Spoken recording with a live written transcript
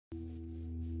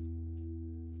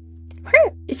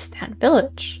Where is that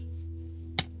village?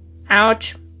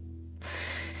 Ouch.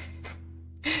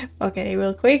 Okay,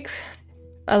 real quick.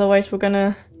 Otherwise we're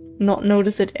gonna not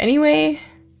notice it anyway.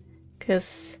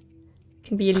 Because it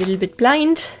can be a little bit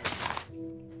blind.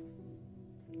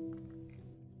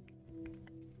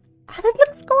 Ah, that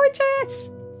looks gorgeous!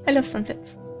 I love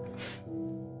sunsets.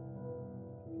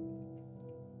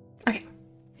 Okay.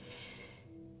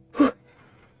 Whew.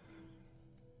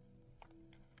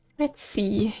 Let's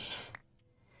see.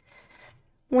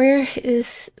 Where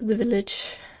is the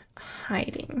village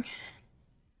hiding?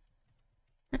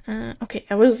 Okay,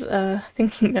 I was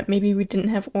thinking that maybe we didn't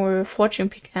have our fortune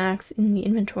pickaxe in the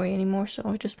inventory anymore, so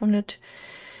I just wanted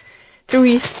to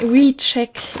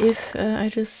recheck if I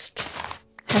just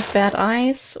have bad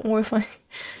eyes or if I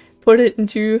put it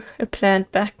into a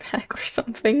plant backpack or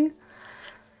something.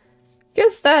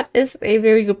 Guess that is a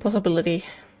very good possibility.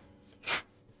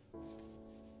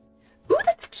 Ooh,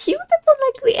 that's cute! That's on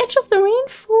like the edge of the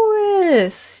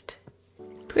rainforest!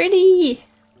 Pretty!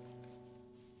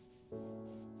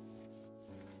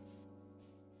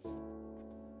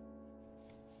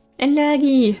 And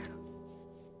laggy!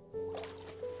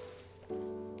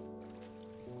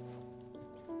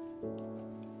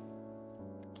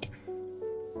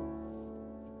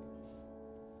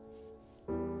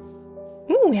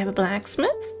 Ooh, we have a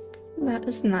blacksmith. That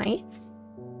is nice.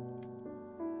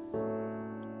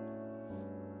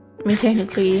 I mean,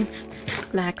 technically,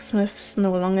 blacksmiths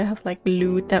no longer have like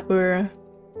loot that we're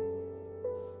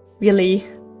really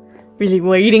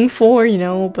waiting for, you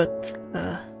know, but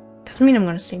doesn't mean I'm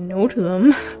gonna say no to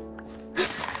them.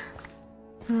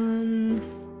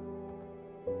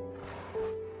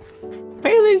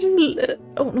 Why are they just...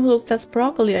 oh no, that's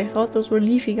broccoli. I thought those were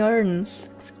leafy gardens.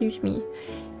 Excuse me.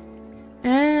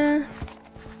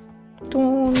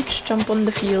 Don't jump on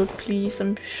the field, please.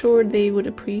 I'm sure they would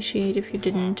appreciate if you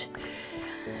didn't.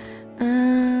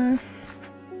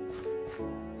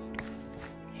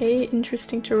 Hey,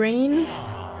 interesting terrain.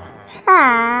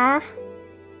 Ah.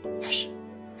 Gosh.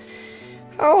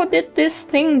 How did this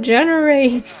thing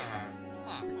generate?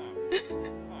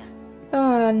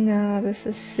 Oh no, this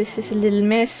is a little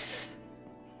mess.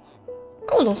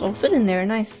 Oh, those all fit in there,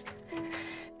 nice.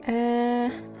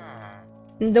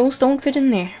 Those don't fit in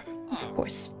there, of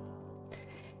course.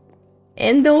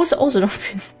 And those also don't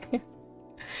fit in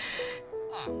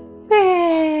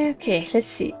there. Okay, let's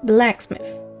see.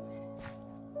 Blacksmith.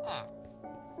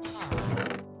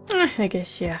 I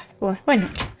guess, yeah. Well, why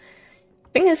not?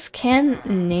 Thing is, can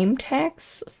name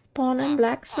tags spawn in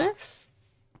blacksmiths?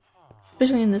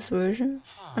 Especially in this version.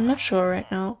 I'm not sure right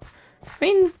now. I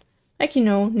mean, like, you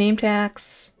know, name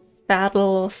tags,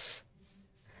 battles,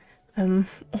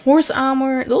 horse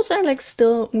armor, those are like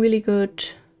still really good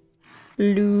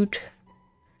loot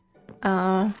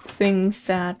things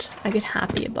that I get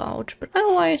happy about. But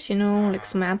otherwise, you know, like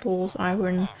some apples,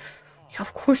 iron, yeah,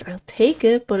 of course I'll take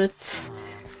it, but it's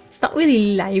not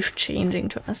really life-changing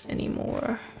to us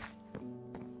anymore.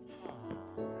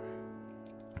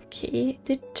 Okay,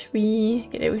 did we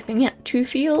get everything? Yeah, 2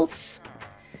 fields.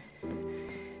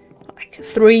 Like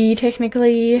 3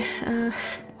 technically.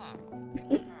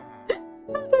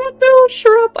 No,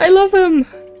 shrub, I love him!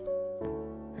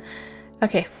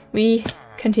 Okay, we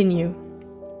continue.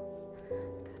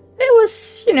 It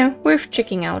was, you know, worth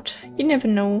checking out. You never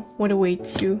know what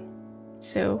awaits you.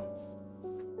 So...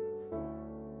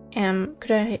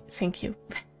 could I... thank you.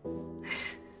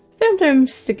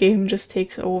 Sometimes the game just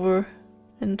takes over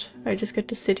and I just get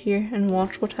to sit here and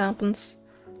watch what happens.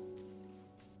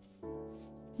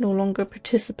 No longer a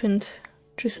participant,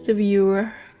 just a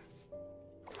viewer.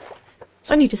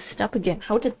 So I need to sit up again.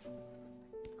 How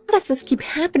does this keep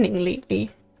happening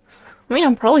lately? I mean,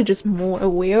 I'm probably just more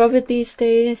aware of it these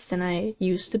days than I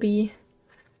used to be.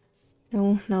 You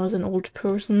know, now as an old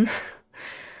person.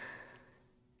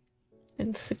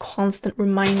 It's the constant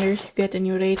reminders you get in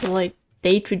your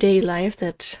day-to-day life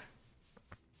that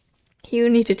you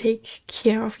need to take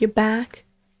care of your back,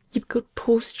 keep good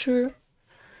posture,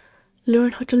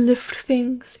 learn how to lift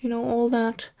things, you know, all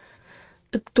that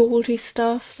adulty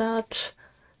stuff that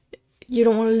you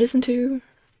don't want to listen to.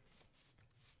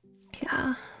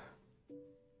 Yeah.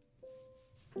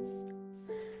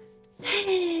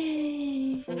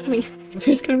 Hey, I mean,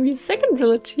 there's gonna be a second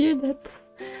village here. That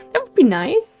would be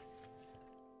nice.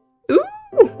 Ooh,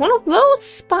 one of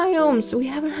those biomes. We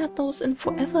haven't had those in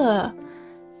forever.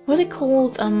 What are they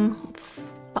called? Fungi,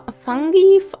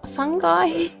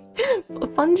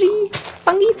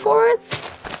 fungi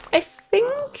forests, I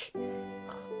think.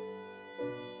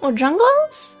 Or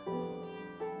jungles?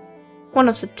 One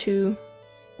of the two.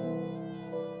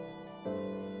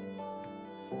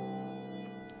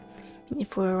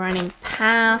 If we're running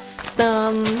past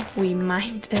them, we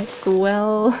might as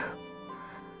well.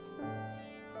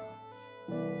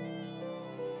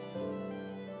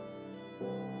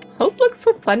 Hope looks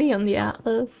so funny on the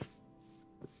atlas.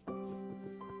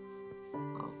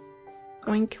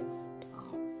 Oink.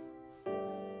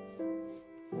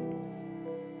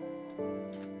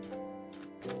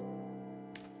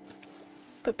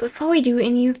 But before we do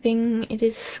anything, it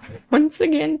is once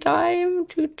again time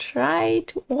to try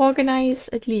to organize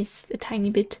at least a tiny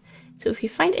bit. So if you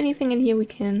find anything in here, we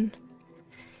can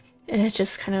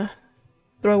just kind of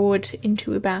throw it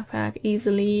into a backpack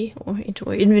easily, or into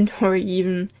our inventory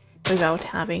even, without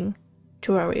having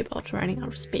to worry about running out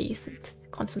of space and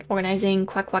constant organizing.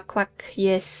 Quack, quack, quack.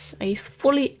 Yes, I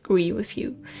fully agree with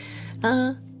you.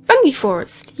 Fungi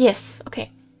forest. Yes, okay.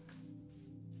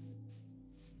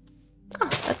 Oh,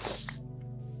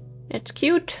 that's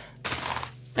cute.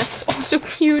 That's also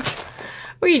cute.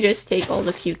 We just take all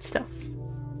the cute stuff.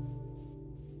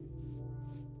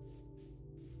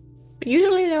 But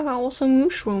usually there are also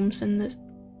mushrooms in this.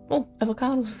 Oh,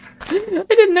 avocados. I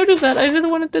didn't notice that. I just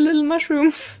wanted the little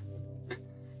mushrooms.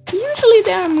 Usually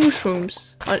there are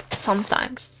mushrooms,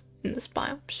 sometimes in this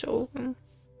biome. So I'm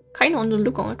kind of on the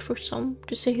lookout for some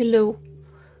to say hello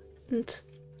and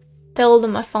tell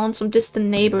them I found some distant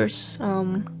neighbors. I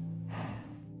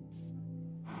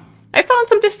found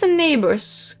some distant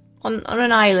neighbors on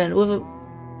an island with a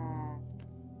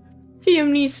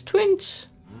Siamese twins.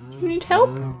 You need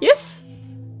help? Yes?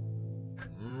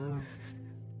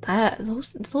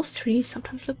 Those trees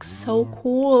sometimes look so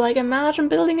cool. Like, imagine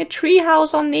building a tree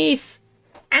house on these.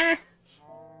 Ah.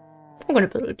 I'm gonna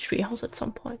build a tree house at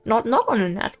some point. Not on a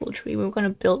natural tree. We're gonna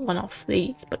build one of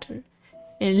these, but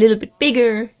a little bit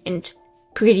bigger and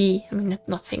pretty. I mean,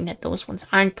 not saying that those ones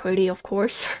aren't pretty, of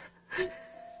course.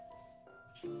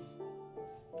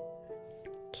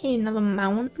 Okay, another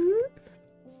mountain.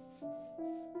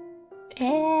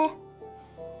 What's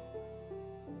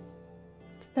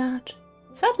that?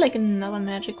 Is that like another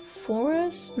magic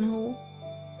forest? No.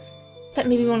 That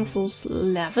may be one of those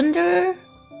lavender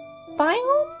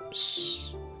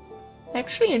biomes?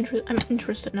 Actually, I'm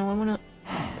interested now.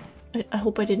 I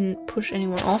hope I didn't push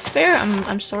anyone off there.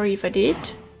 I'm sorry if I did.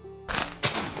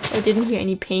 I didn't hear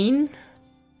any pain.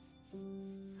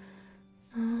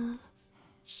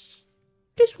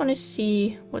 Just want to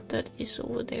see what that is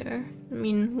over there. I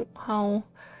mean, how?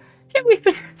 Yeah,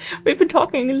 we've been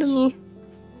talking a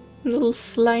little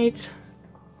slide,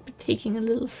 taking a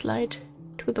little slide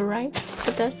to the right,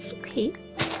 but that's okay.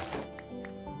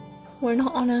 We're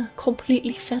not on a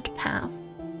completely set path.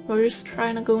 We're just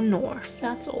trying to go north,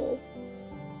 that's all.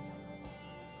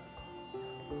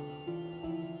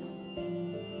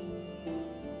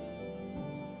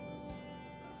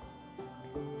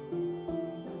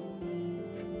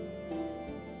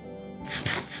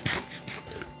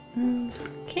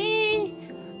 Okay.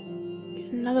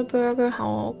 Another burger. How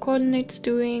are our coordinates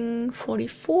doing?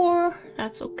 44.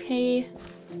 That's okay.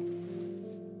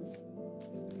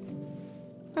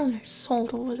 Oh, there's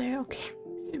salt over there. Okay.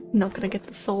 I'm not gonna get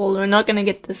the salt. We're not gonna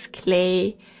get this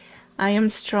clay. I am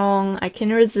strong. I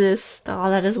can resist. Oh,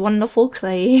 that is wonderful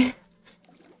clay.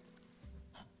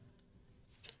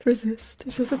 Just resist.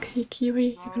 It is okay,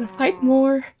 Kiwi. You're gonna fight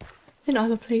more in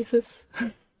other places.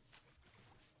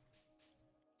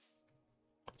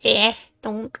 Yeah,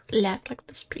 don't lag like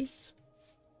this, please.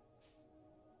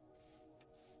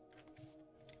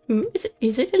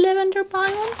 Is it a lavender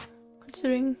biome?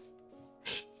 Considering...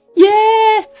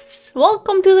 Yes!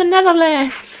 Welcome to the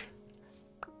Netherlands!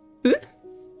 Ooh.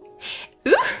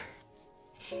 Ooh.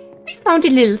 We found a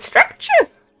little structure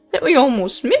that we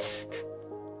almost missed.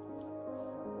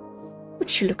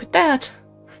 Would you look at that?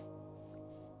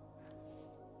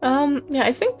 Yeah,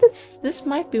 I think this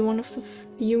might be one of the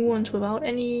few ones without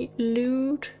any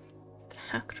loot.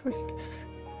 Factory.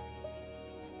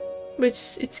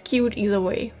 But it's cute either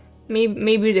way.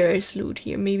 Maybe there is loot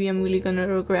here. Maybe I'm really gonna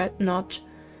regret not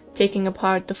taking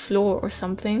apart the floor or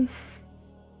something.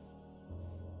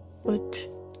 But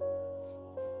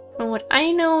from what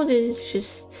I know, this is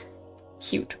just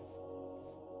cute.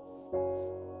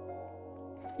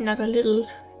 Another little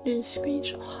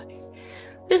screech. Oh,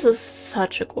 this is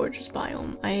such a gorgeous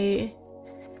biome.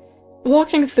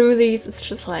 Walking through these, it's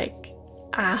just like,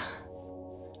 ah.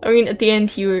 I mean, at the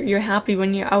end, you're happy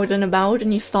when you're out and about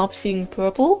and you stop seeing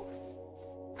purple.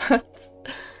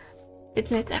 But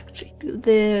let's actually do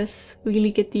this.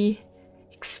 Really get the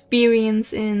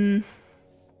experience in.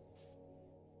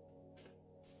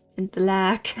 And the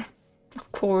lag,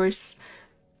 of course.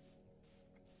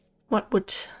 What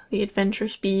would the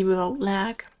adventures be without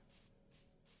lag?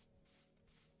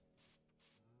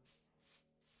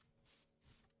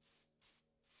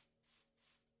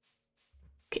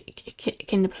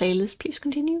 Can the playlist please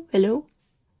continue? Hello?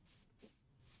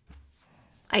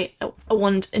 I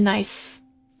want a nice...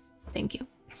 Thank you.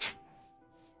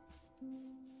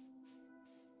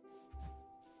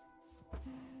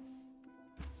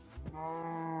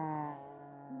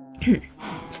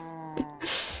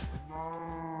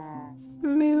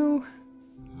 Mew.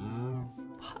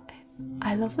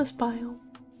 I love this biome.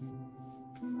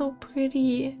 So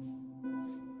pretty.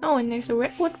 Oh, and there's a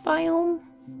redwood biome.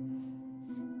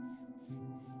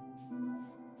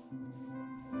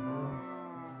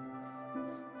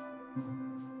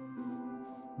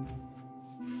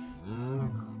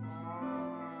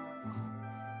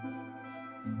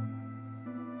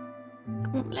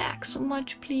 Don't lag so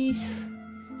much, please.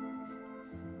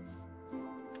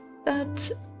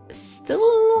 That is still...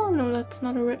 Oh no, that's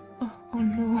not a red... Oh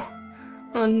no.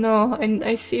 Oh no, and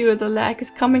I see where the lag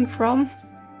is coming from.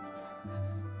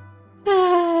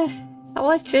 I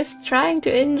was just trying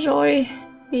to enjoy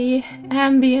the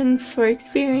ambience or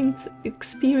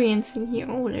experiencing here.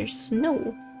 Oh, there's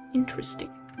snow. Interesting.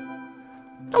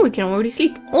 Oh, we can already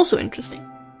sleep. Also interesting.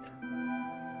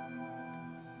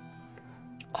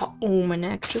 Oh, my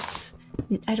neck just...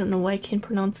 I don't know why I can't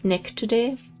pronounce neck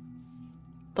today.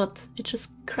 But it just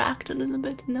cracked a little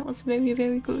bit and that was very,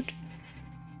 very good.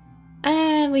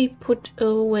 And we put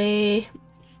away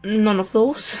none of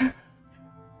those.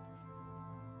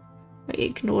 I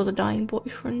ignore the dying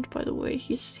boyfriend, by the way.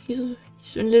 He's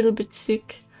a little bit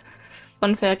sick.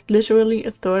 Fun fact, literally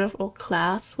a third of our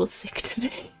class was sick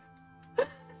today.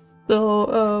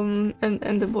 So,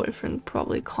 and the boyfriend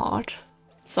probably caught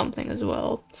something as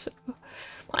well. So,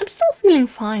 I'm still feeling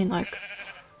fine, like,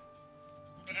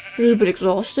 a little bit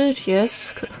exhausted,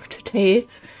 yes, today.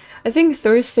 I think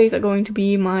Thursdays are going to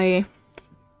be my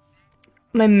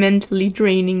mentally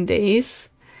draining days.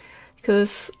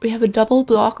 Because we have a double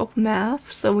block of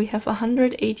math, so we have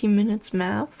 180 minutes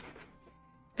math.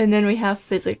 And then we have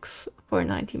physics for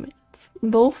 90 minutes.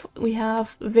 Both we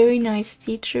have very nice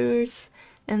teachers,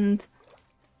 and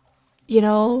you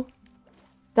know,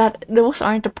 that those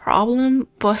aren't a problem,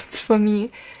 but for me,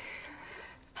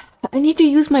 I need to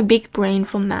use my big brain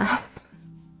for math.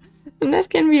 And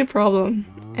that can be a problem.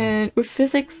 And with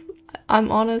physics,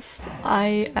 I'm honest,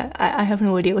 I have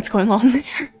no idea what's going on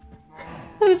there.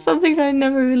 That is something that I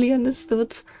never really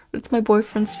understood. It's my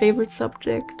boyfriend's favorite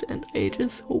subject, and I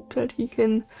just hope that he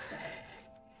can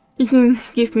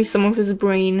give me some of his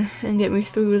brain and get me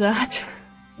through that.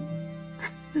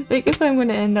 Like, if I'm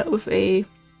gonna end up with a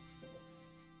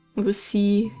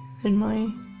C in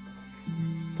my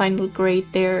final grade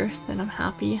there, then I'm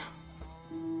happy.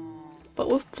 But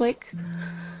with, like,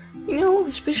 you know,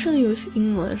 especially with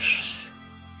English,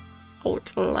 I would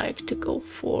like to go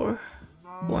for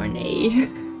an A.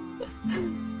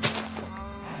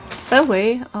 By the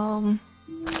way,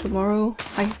 tomorrow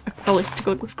I probably have to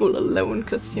go to school alone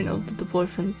because, you know, the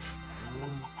boyfriends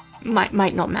might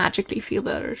not magically feel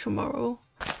better tomorrow.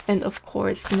 And of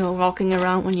course, you know, walking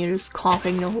around when you're just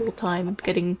coughing the whole time and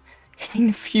getting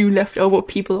a few leftover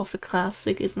people off the class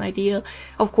sick isn't ideal.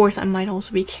 Of course, I might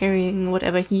also be carrying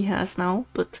whatever he has now,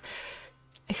 but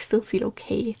I still feel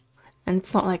okay. And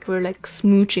it's not like we're like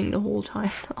smooching the whole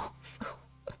time now, so.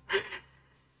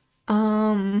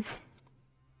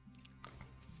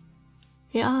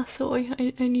 Yeah, so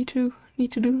I need to do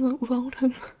that without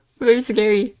him. Very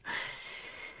scary.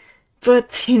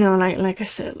 But, you know, like I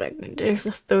said, like, there's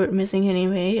a third missing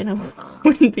anyway, and I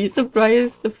wouldn't be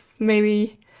surprised if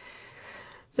maybe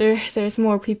there's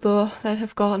more people that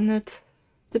have gotten it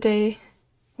today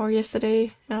or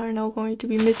yesterday and are now going to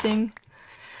be missing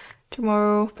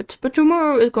tomorrow. But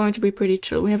tomorrow is going to be pretty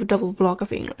chill. We have a double block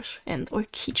of English, and our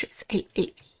teachers.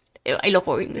 I love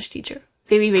our English teacher.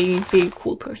 Very, very, very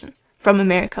cool person. From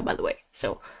America, by the way.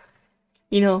 So,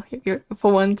 you know, you're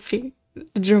for once, the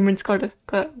Germans got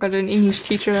an English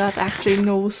teacher that actually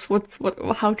knows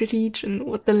how to teach and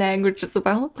what the language is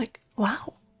about. Like,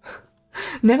 wow.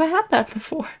 Never had that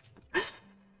before.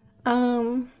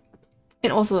 And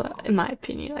also, in my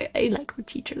opinion, I like her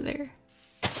teacher there.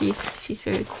 She's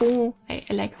very cool. I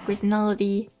like her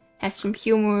personality, has some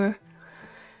humor,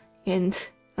 and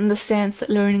understands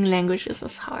that learning languages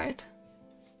is hard.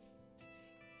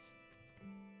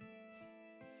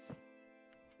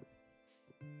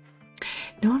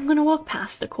 No, I'm gonna walk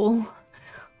past the coal.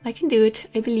 I can do it,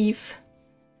 I believe.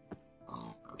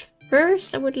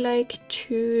 First, I would like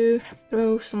to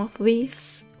throw some of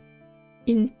these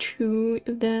into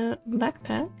the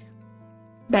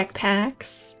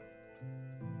backpacks.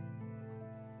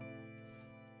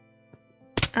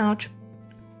 Ouch.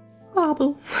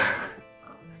 Wobble.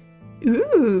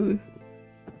 Ooh,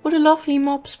 what a lovely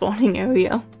mob spawning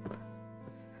area.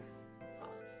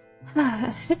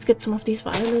 Let's get some of these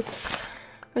violets.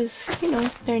 Because, you know,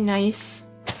 they're nice.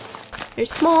 They're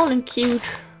small and cute.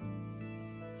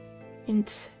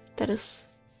 And that is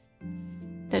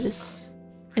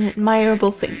an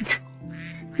admirable thing.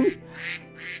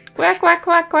 Quack, quack,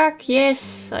 quack, quack.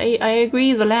 Yes, I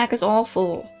agree, the lag is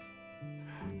awful.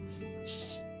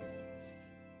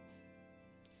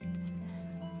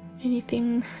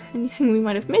 Anything we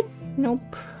might have missed?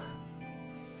 Nope.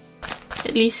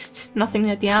 At least nothing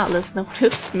that the Atlas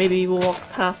noticed. Maybe we'll walk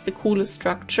past the coolest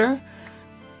structure.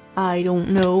 I don't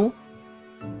know.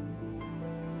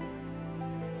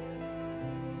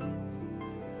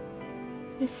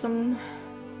 There's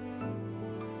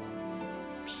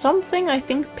something, I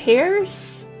think,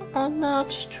 pears on that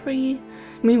tree.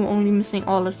 I mean, we're only missing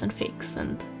olives and figs,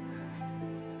 and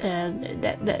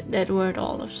that word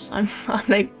olives. I'm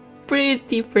like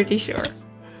pretty sure.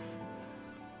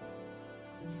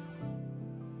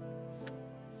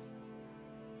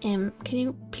 Can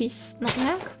you please not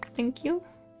lag? Thank you.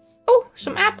 Oh,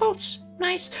 some apples.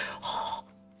 Nice. Oh,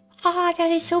 that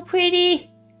is so pretty.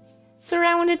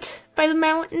 Surrounded by the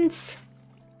mountains.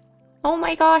 Oh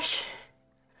my gosh.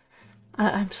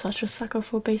 I'm such a sucker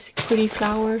for basic pretty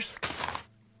flowers.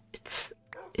 It's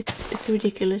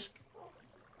ridiculous.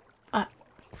 Oh,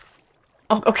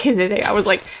 okay, there. I was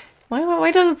like,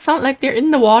 why does it sound like they're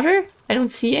in the water? I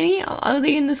don't see any. Are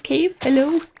they in this cave?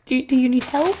 Hello? Do you need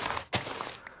help?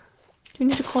 Do you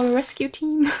need to call a rescue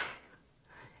team?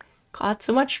 Got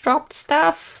so much dropped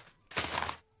stuff.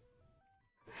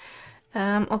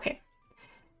 Okay.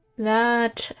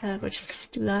 That, we're just gonna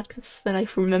do that because then I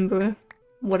remember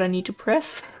what I need to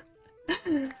press.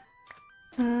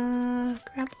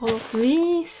 Grab all of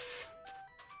these.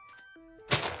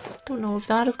 Don't know if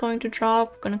that is going to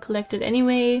drop. Gonna collect it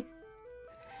anyway.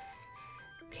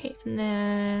 Okay, and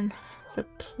then the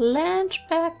plant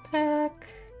backpack.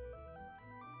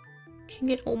 Can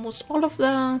get almost all of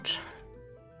that.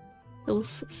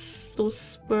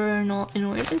 Those were not in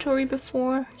our inventory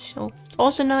before, so it's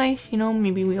also nice, you know,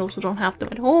 maybe we also don't have them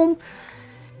at home.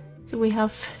 So we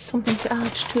have something to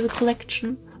add to the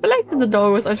collection. I like that the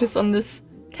dogs are just on this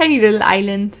tiny little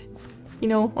island, you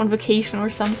know, on vacation or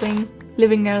something,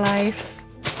 living their lives.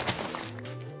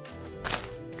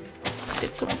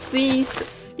 Get some of these,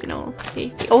 because, you know,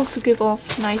 they also give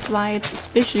off nice vibes,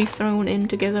 especially thrown in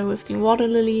together with the water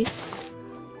lilies.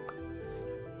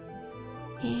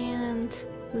 And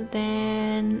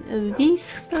then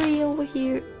these three over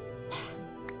here.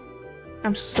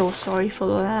 I'm so sorry for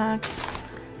the lag.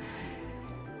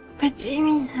 But I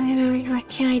mean, what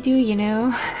can I do, you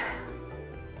know?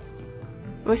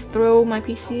 If I throw my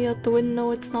PC out the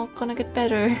window, it's not gonna get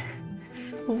better.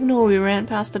 Oh no, we ran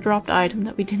past the dropped item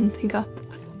that we didn't pick up.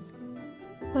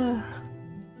 And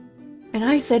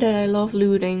I said that I love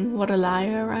looting. What a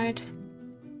liar, right?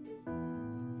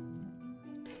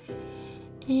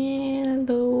 And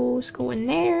those go in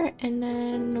there, and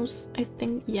then those, I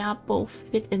think, yeah, both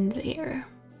fit in there.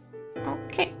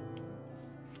 Okay.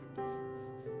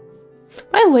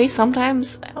 By the way,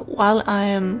 sometimes while I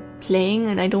am playing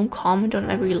and I don't comment on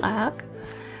every lag,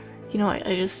 you know,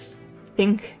 I just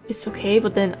think it's okay,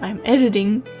 but then I'm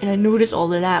editing and I notice all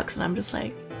the lags and I'm just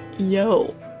like,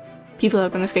 yo, people are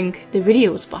gonna think the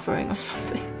video is buffering or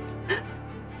something.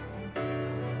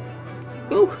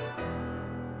 Ooh.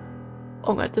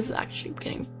 Oh god, this is actually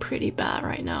getting pretty bad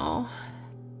right now.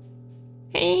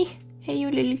 Hey,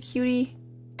 you little cutie.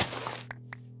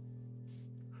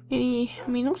 I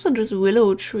mean, also just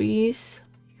willow trees.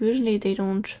 Usually they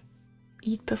don't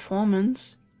eat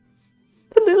performance.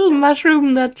 The little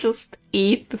mushroom that just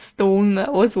ate the stone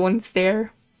that was once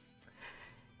there.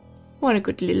 What a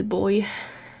good little boy.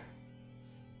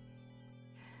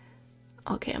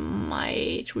 Okay, I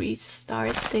might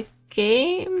restart the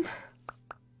game.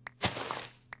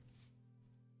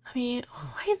 I mean,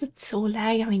 why is it so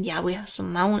laggy? I mean, yeah, we have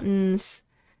some mountains.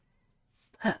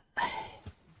 But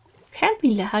can't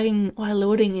be lagging while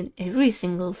loading in every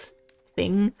single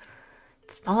thing.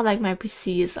 It's not like my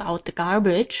PC is out the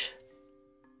garbage.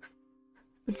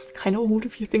 It's kind of old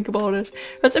if you think about it.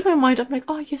 Because in my mind, I'm like,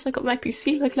 oh yes, I got my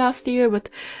PC like last year, but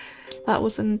that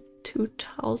was in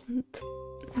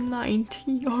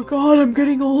 2019. Oh god, I'm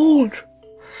getting old.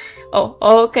 Oh,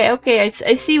 okay,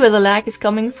 I see where the lag is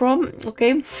coming from.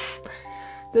 Okay,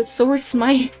 the source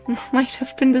might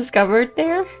have been discovered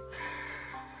there.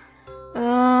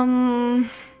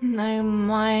 I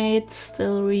might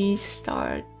still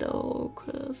restart though,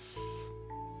 cause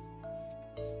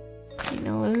you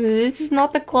know, this is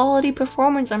not the quality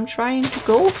performance I'm trying to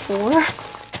go for.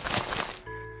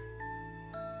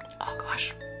 Oh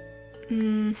gosh.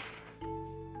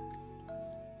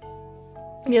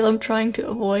 Yeah, I'm trying to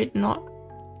avoid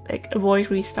avoid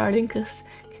restarting, because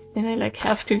then I like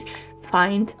have to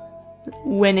find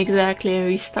when exactly I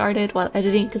restarted while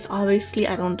editing, because obviously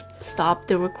I don't stop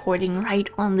the recording right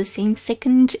on the same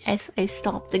second as I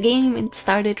stop the game and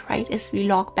start it right as we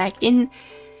log back in.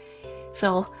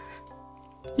 So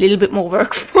a little bit more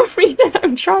work for me than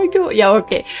I'm trying to. Yeah,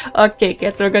 okay. Okay,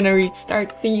 guess we're gonna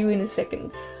restart. See you in a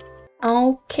second.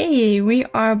 Okay, we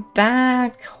are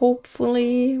back,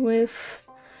 hopefully with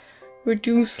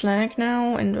reduced lag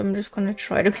now, and I'm just gonna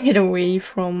try to get away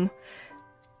from...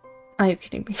 Are you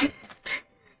kidding me?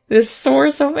 The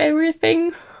source of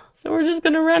everything. So we're just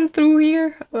gonna run through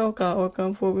here. Oh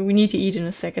god, we need to eat in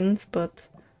a second, but...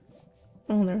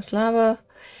 Oh, there's lava.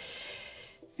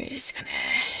 We're just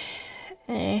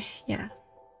gonna... yeah.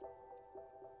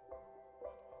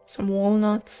 Some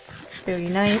walnuts. Very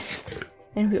nice.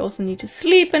 And we also need to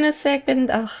sleep in a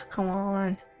second. Ugh, come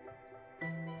on.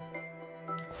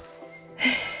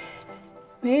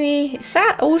 Maybe... Is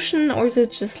that ocean or is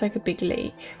it just like a big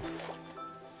lake?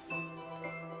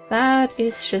 That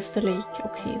is just a lake.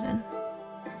 Okay then.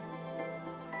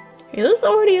 Okay, this is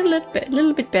already a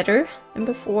little bit better than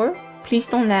before. Please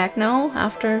don't lag now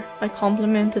after I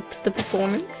complimented the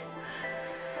performance.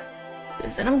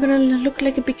 Because then I'm gonna look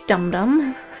like a big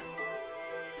dum-dum.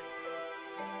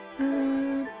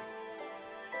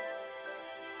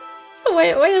 So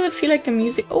why does it feel like the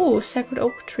music... Oh, sacred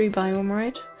oak tree biome,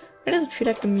 right? Why does it feel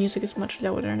like the music is much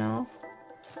louder now?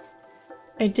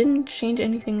 I didn't change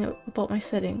anything about my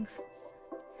settings.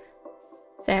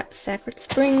 Sacred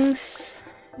springs,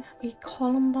 a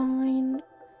columbine,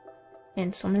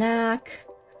 and some lag.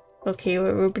 Okay,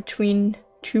 we're between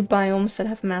two biomes that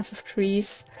have massive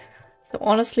trees. So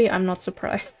honestly, I'm not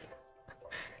surprised.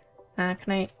 Can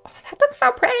I... Oh, that looks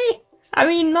so pretty! I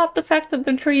mean, not the fact that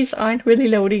the trees aren't really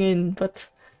loading in, but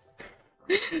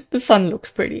the sun looks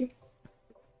pretty.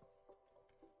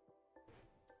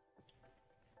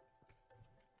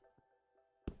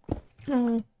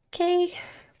 Okay,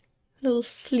 little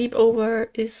sleepover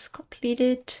is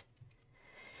completed.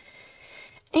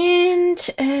 And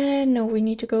no, we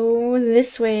need to go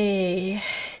this way.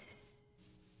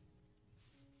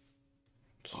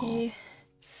 Okay,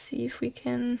 let's see if we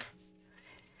can...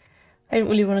 I don't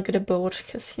really want to get a boat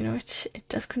because, you know, it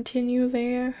does continue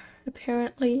there,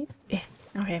 apparently. Yeah,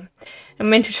 okay. I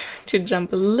meant to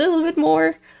jump a little bit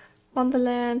more on the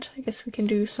land. I guess we can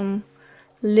do some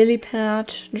lily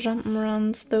pad jump and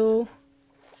runs though.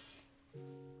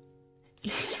 At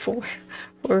least for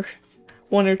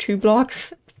 1 or 2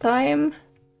 blocks at a time.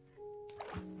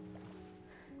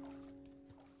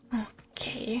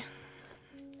 Okay.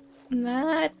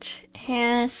 That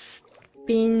has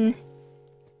been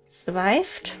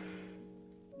survived.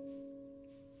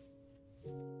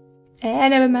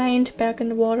 Never mind, back in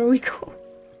the water we go.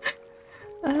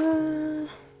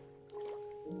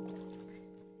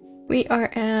 We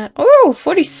are at... Oh,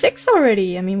 46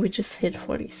 already! I mean, we just hit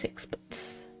 46, but...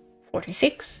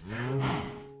 46?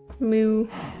 Moo.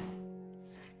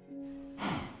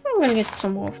 I'm gonna get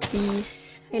some more of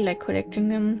these. I like collecting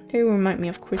them. They remind me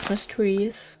of Christmas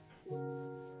trees.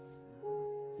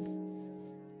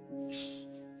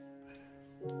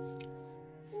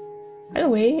 By the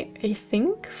way, I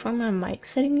think from my mic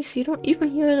settings you don't even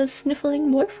hear the sniffling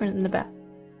boyfriend in the back.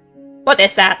 What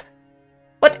is that?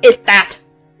 What is that?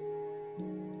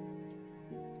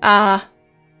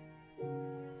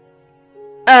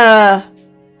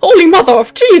 Holy mother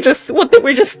of Jesus! What did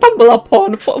we just stumble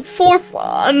upon? Fourth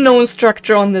unknown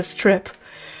structure on this trip.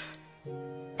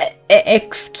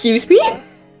 Excuse me?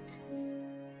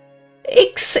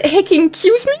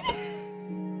 Excuse me?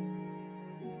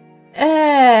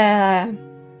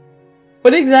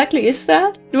 What exactly is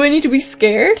that? Do I need to be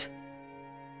scared?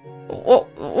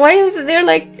 Why is there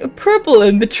like a purple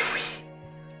in between?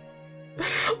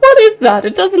 What is that?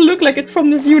 It doesn't look like it's from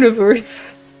this universe.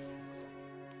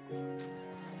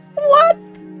 What?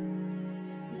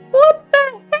 What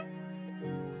the heck?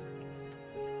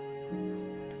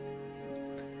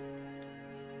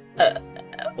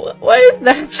 What is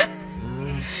that?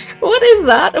 What is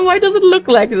that? And why does it look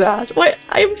like that? Why?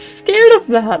 I'm scared of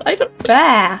that. I don't...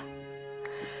 Ah.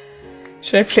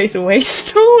 Should I place a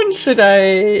waystone? Should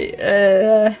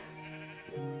I...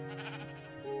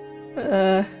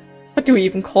 What do we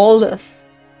even call this?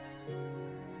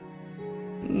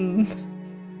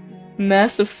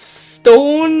 Massive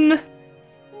stone...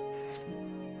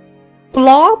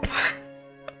 blob?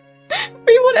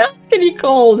 Wait, what else can you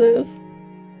call this?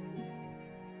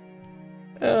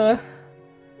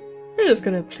 We're just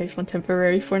gonna place one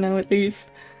temporary for now at least.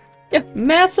 Yeah,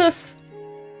 massive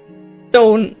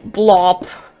stone blob.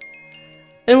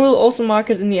 And we'll also mark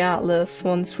it in the atlas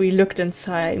once we looked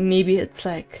inside. Maybe it's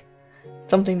like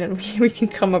something that we can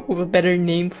come up with a better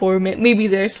name for. Maybe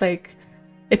there's like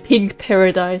a pink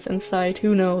paradise inside,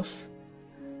 who knows?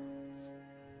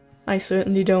 I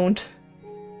certainly don't.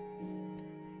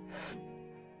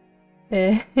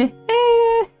 We're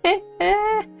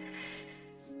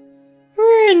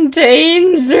in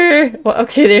danger! Well,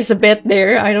 okay, there's a bed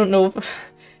there. I don't know if...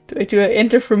 Do I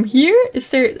enter from here? Is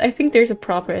there... I think there's a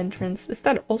proper entrance. Is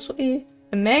that also a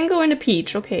mango and a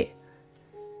peach? Okay.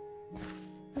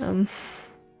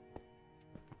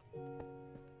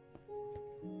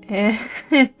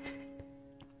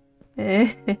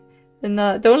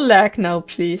 No, don't lag now,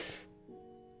 please.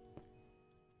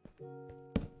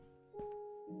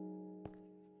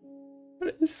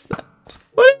 What is that?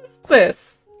 What is this?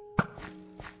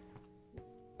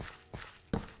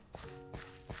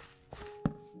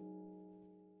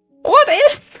 What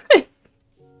is this?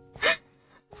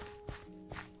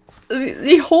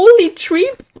 The holy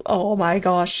tree? Oh my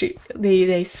gosh,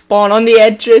 they spawn on the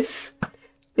edges.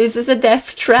 This is a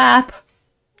death trap.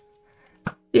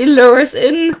 They lure us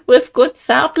in with good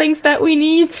saplings that we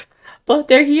need, but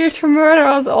they're here to murder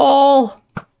us all.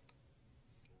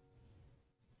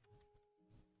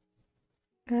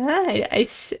 I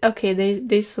see. Okay,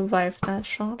 they survived that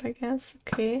shot, I guess.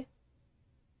 Okay.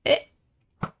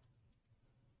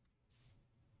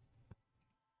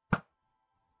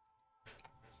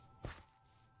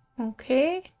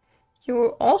 Okay.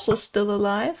 You're also still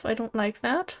alive. I don't like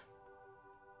that.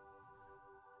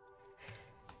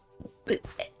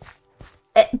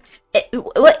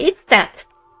 What is that?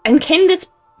 And can this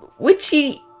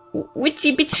witchy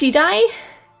bitchy die?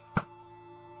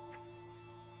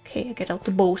 Okay, I get out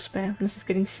the bow spam. This is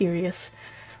getting serious.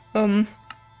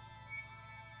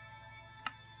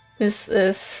 This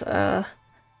is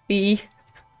the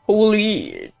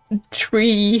holy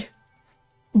tree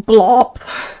blob.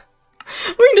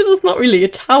 I mean, this is not really a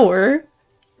tower.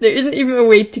 There isn't even a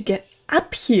way to get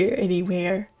up here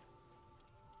anywhere.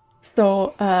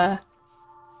 So, I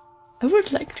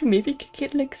would like to maybe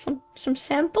get like some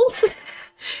samples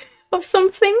of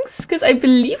some things, because I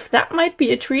believe that might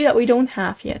be a tree that we don't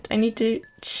have yet. I need to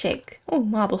check. Oh,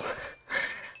 marble.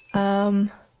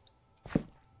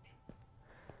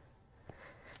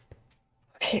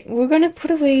 Okay, we're gonna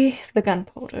put away the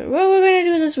gunpowder. Well, we're gonna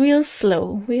do this real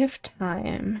slow. We have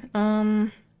time.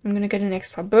 I'm gonna get an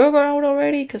extra burger out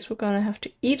already, because we're gonna have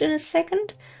to eat in a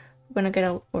second. We're gonna get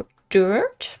out more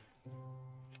dirt.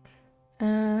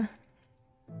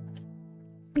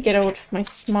 Get out my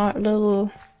smart little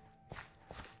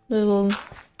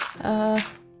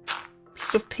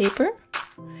piece of paper.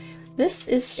 This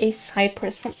is a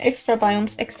cypress from Extra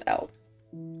Biomes XL.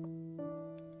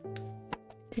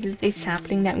 It is a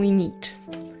sapling that we need.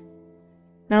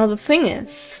 Now the thing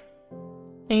is,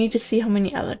 I need to see how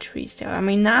many other trees there are. I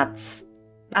mean, that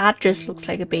just looks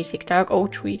like a basic dark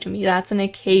oak tree to me. That's an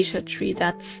acacia tree.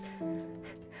 That's...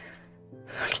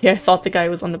 Okay, I thought the guy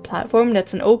was on the platform.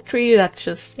 That's an oak tree. That's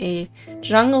just a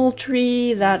jungle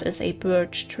tree. That is a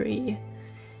birch tree.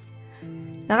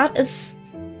 That is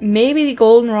maybe the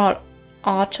goldenrod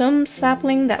autumn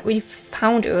sapling that we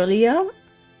found earlier.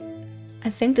 I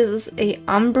think this is a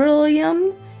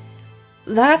umbrellium.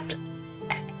 That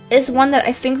is one that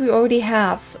I think we already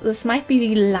have. This might be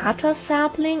the Lata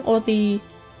sapling or the...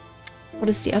 What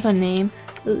is the other name?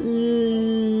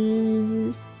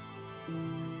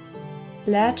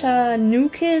 Lata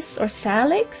nucis or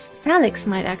salix? Salix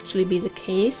might actually be the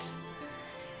case.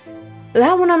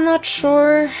 That one I'm not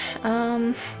sure.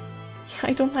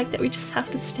 I don't like that we just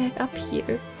have to stack up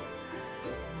here.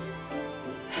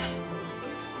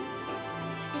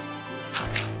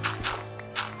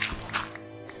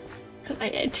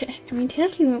 I mean,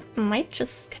 technically we might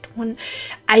just get one.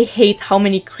 I hate how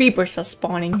many creepers are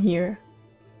spawning here.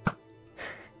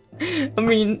 I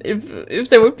mean, if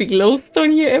there would be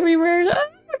glowstone here everywhere,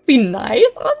 that would be nice,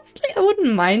 honestly. I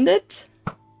wouldn't mind it.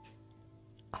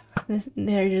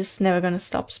 They're just never gonna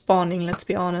stop spawning, let's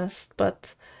be honest,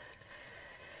 but...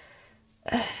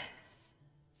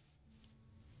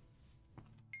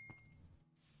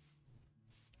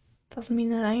 doesn't mean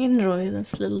that I enjoy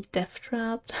this little death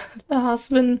trap that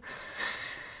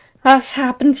has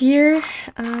happened here.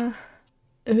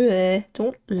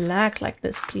 Don't lag like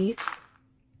this, please.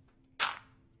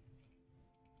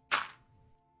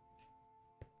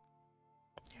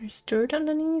 There's dirt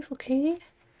underneath, okay.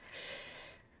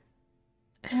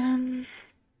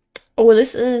 Oh,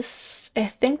 this is... I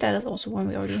think that is also one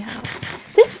we already have.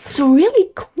 This is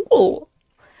really cool!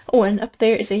 Oh, and up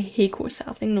there is a Heiko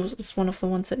sapling. This is one of the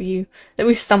ones that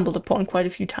we've stumbled upon quite a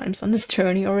few times on this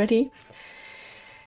journey already.